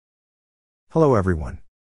Hello everyone.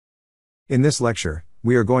 In this lecture,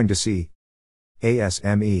 we are going to see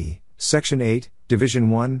ASME, Section 8, Division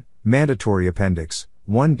 1, Mandatory Appendix,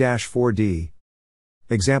 1-4D.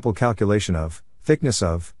 Example calculation of thickness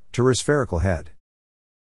of Torispherical head.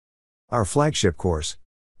 Our flagship course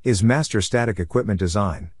is Master Static Equipment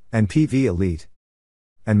Design and PVElite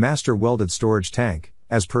and Master Welded Storage Tank,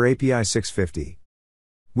 as per API 650.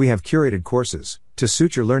 We have curated courses to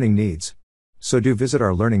suit your learning needs, so do visit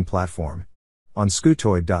our learning platform on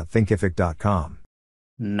scutoid.thinkific.com.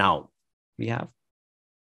 Now we have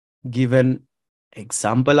given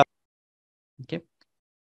example. Okay.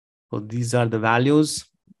 So these are the values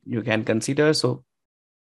you can consider. So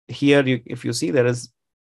here, if you see, there is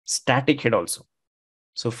static head also.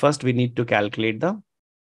 So first we need to calculate the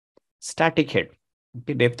static head.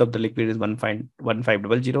 Okay. Depth of the liquid is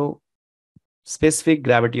 1500. Specific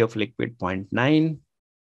gravity of liquid 0.9.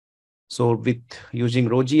 So with using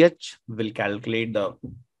rho GH, we'll calculate the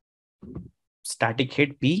static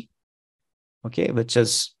head P, okay, which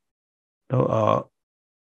is, in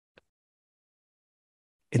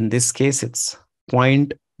this case, it's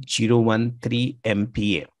 0.013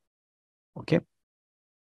 MPa, okay.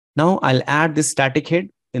 Now I'll add this static head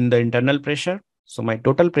in the internal pressure. So my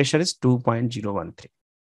total pressure is 2.013,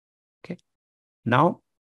 okay. Now,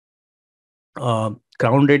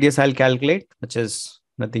 ground radius I'll calculate, which is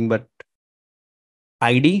nothing but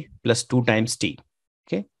ID plus 2 times T.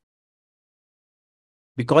 Okay.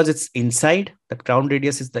 Because it's inside, the ground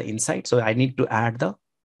radius is the inside. So I need to add the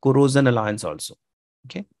corrosion allowance also.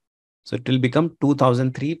 Okay. So it will become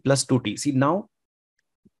 2003 plus 2T. See, now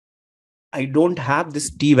I don't have this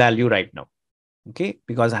T value right now. Okay.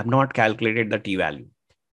 Because I have not calculated the T value.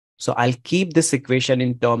 So I'll keep this equation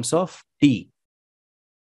in terms of T.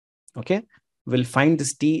 Okay. We'll find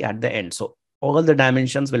this T at the end. So all the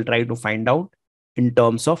dimensions we'll try to find out in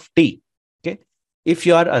terms of T. Okay. If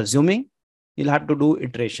you are assuming, you'll have to do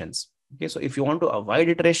iterations. Okay. So if you want to avoid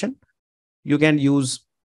iteration, you can use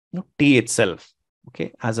T itself,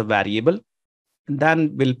 okay, as a variable. And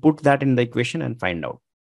then we'll put that in the equation and find out.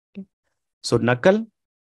 Okay. So knuckle,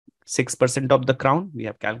 6% of the crown. We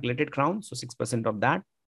have calculated crown. So 6% of that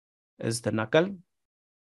is the knuckle.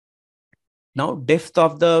 Now depth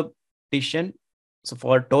of the partition. So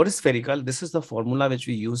for Torispherical, this is the formula which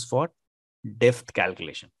we use for depth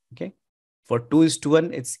calculation. Okay. For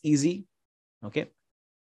 2:1, it's easy. Okay.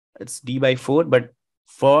 It's D/4, but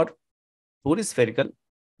for Torispherical,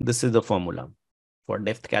 this is the formula for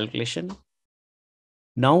depth calculation.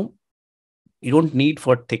 Now, you don't need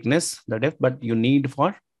for thickness, the depth, but you need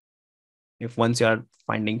for, if once you are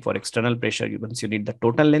finding for external pressure, once you need the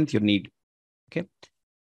total length, you need. Okay.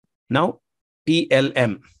 Now,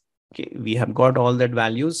 PLM. Okay. We have got all that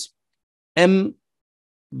values. M,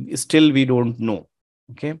 still we don't know.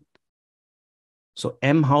 Okay. So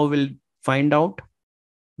M, how we'll find out?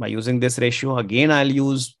 By using this ratio. Again, I'll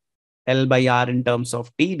use L/R in terms of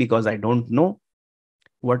T because I don't know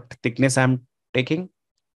what thickness I'm taking.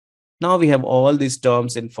 Now we have all these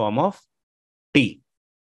terms in form of T.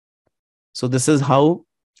 So this is how,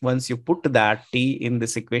 once you put that T in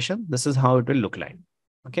this equation, this is how it will look like.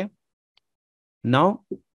 Okay. Now,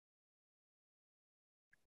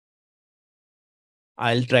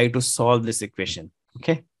 I'll try to solve this equation.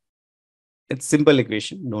 Okay. It's simple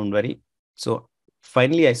equation. Don't worry. So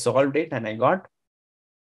finally, I solved it and I got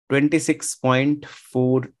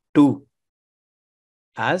 26.42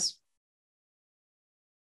 as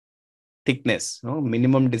thickness,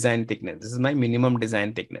 minimum design thickness. This is my minimum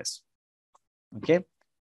design thickness. Okay.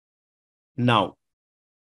 Now,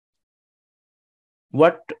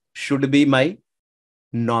 what should be my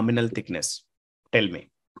nominal thickness? Tell me.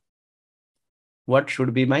 What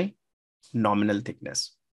should be my nominal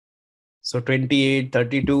thickness? So 28,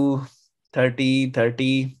 32, 30,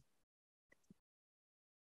 30.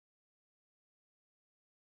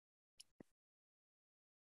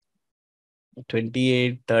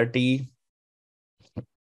 $28, $30.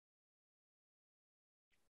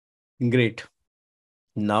 Great.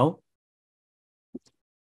 Now,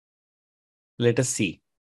 let us see,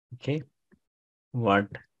 okay, what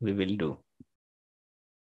we will do.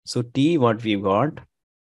 So T, what we got,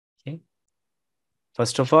 okay.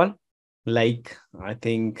 First of all, like I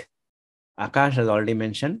think Akash has already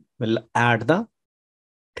mentioned, we'll add the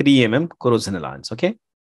 3 mm corrosion allowance, okay.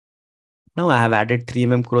 Now I have added 3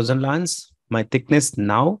 mm corrosion allowance. My thickness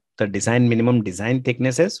now, the minimum design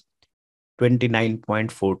thickness is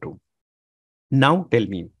 29.42. Now tell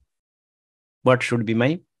me, what should be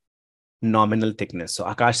my nominal thickness? So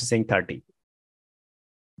Akash is saying 30.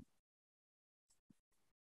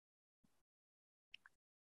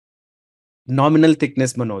 Nominal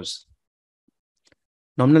thickness, Manoj.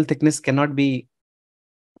 Nominal thickness will not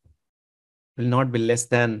be less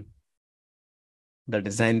than the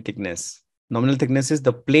design thickness. Nominal thickness is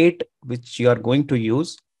the plate which you are going to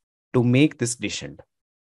use to make this descent.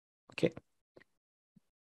 Okay.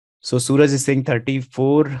 So Suraj is saying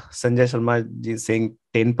 34. Sanjay Sharma is saying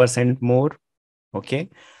 10% more. Okay.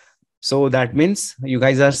 So that means you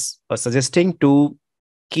guys are suggesting to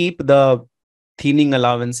keep the thinning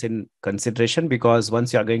allowance in consideration, because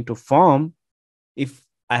once you are going to form, if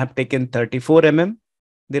I have taken 34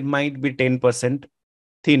 there might be 10%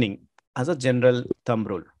 thinning as a general thumb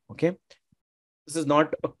rule. Okay. This is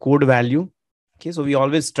not a code value. Okay. So we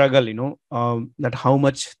always struggle, that how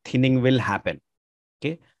much thinning will happen.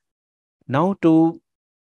 Okay. Now to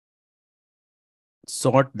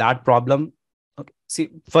sort that problem. Okay. See,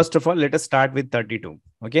 first of all, let us start with 32.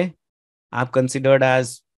 Okay. I've considered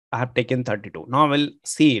as I have taken 32. Now we'll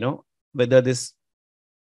see, whether this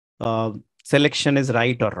selection is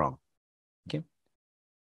right or wrong. Okay.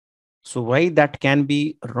 So why that can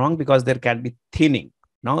be wrong? Because there can be thinning.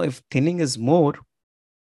 Now, if thinning is more,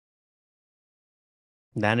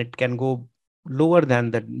 then it can go lower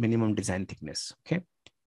than the minimum design thickness. Okay.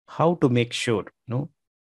 How to make sure,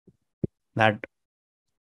 that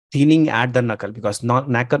thinning at the knuckle, because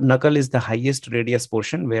knuckle is the highest radius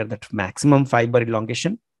portion where that maximum fiber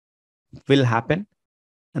elongation will happen.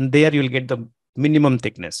 And there you'll get the minimum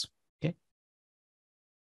thickness. Okay.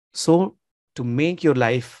 So to make your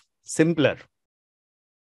life simpler,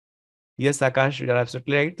 yes, Akash, you're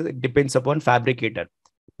absolutely right. It depends upon fabricator.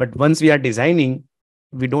 But once we are designing,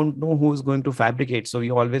 we don't know who is going to fabricate. So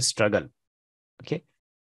we always struggle. Okay.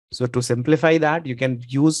 So to simplify that, you can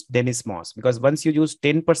use Dennis Moss, because once you use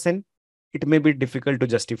 10%, it may be difficult to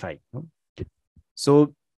justify.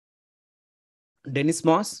 So Dennis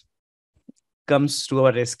Moss comes to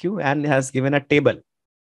our rescue and has given a table.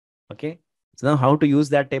 Okay. So now how to use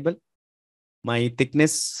that table? My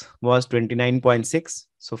thickness was 29.6.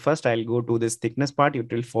 So first I'll go to this thickness part.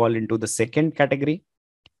 It will fall into the second category.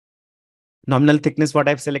 Nominal thickness, what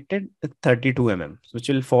I've selected, 32 which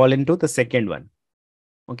will fall into the second one.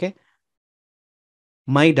 Okay.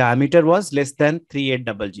 My diameter was less than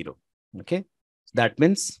 3800. Okay. So that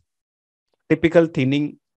means typical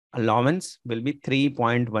thinning allowance will be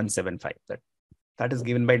 3.175. That is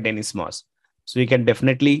given by Dennis Moss. So you can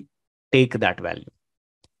definitely take that value.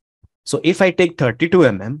 So if I take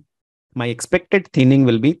 32 my expected thinning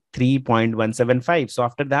will be 3.175. So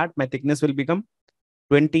after that, my thickness will become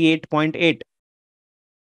 28.8.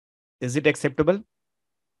 Is it acceptable?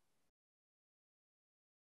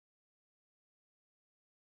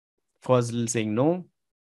 Fazil saying no.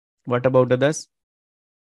 What about others?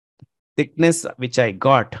 Thickness which I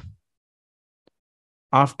got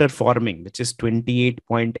after forming, which is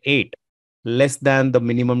 28.8, less than the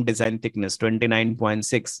minimum design thickness,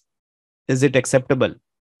 29.6. Is it acceptable?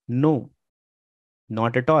 No,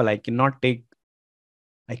 not at all. I cannot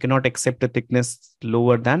accept a thickness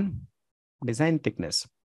lower than design thickness.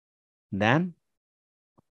 Then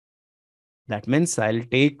that means I'll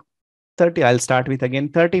take 30. I'll start with again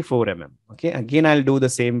 34 Okay. Again, I'll do the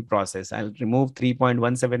same process. I'll remove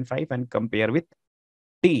 3.175 and compare with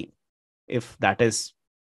T. If that is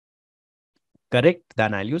correct,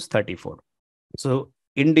 then I'll use 34. So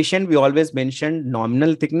in addition, we always mentioned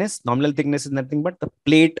nominal thickness. Nominal thickness is nothing but the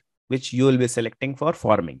plate which you will be selecting for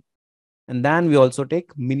forming. And then we also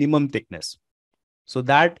take minimum thickness. So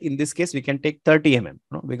that in this case, we can take 30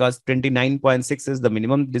 because 29.6 is the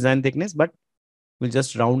minimum design thickness, but we'll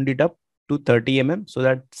just round it up to 30 so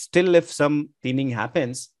that still if some thinning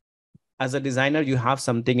happens, as a designer, you have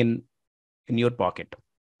something in your pocket.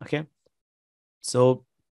 Okay. So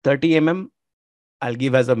 30 I'll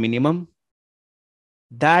give as a minimum.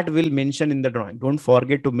 That will mention in the drawing. Don't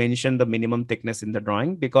forget to mention the minimum thickness in the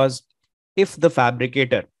drawing, because if the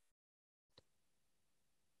fabricator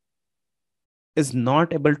is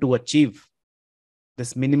not able to achieve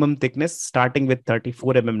this minimum thickness starting with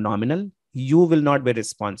 34 nominal, you will not be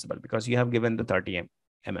responsible because you have given the 30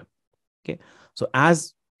 Okay. So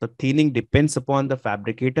as the thinning depends upon the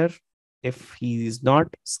fabricator, if he is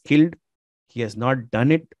not skilled, he has not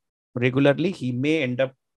done it regularly, he may end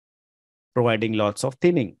up providing lots of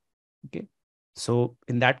thinning. Okay. So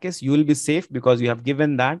in that case, you will be safe because you have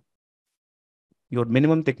given that your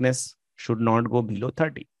minimum thickness should not go below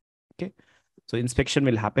 30. Okay. So inspection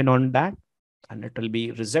will happen on that and it will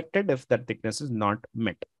be rejected if that thickness is not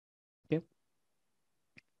met. Okay.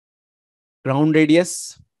 Ground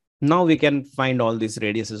radius. Now we can find all these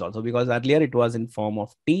radiuses also, because earlier it was in form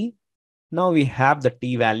of T. Now we have the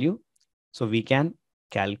T value. So we can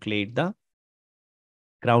calculate the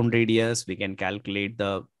ground radius. We can calculate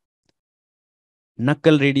the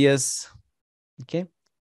knuckle radius, okay,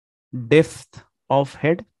 depth of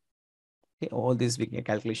head. Okay, all these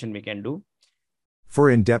calculation we can do. For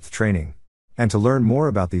in-depth training, and to learn more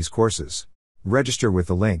about these courses, register with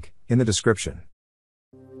the link in the description.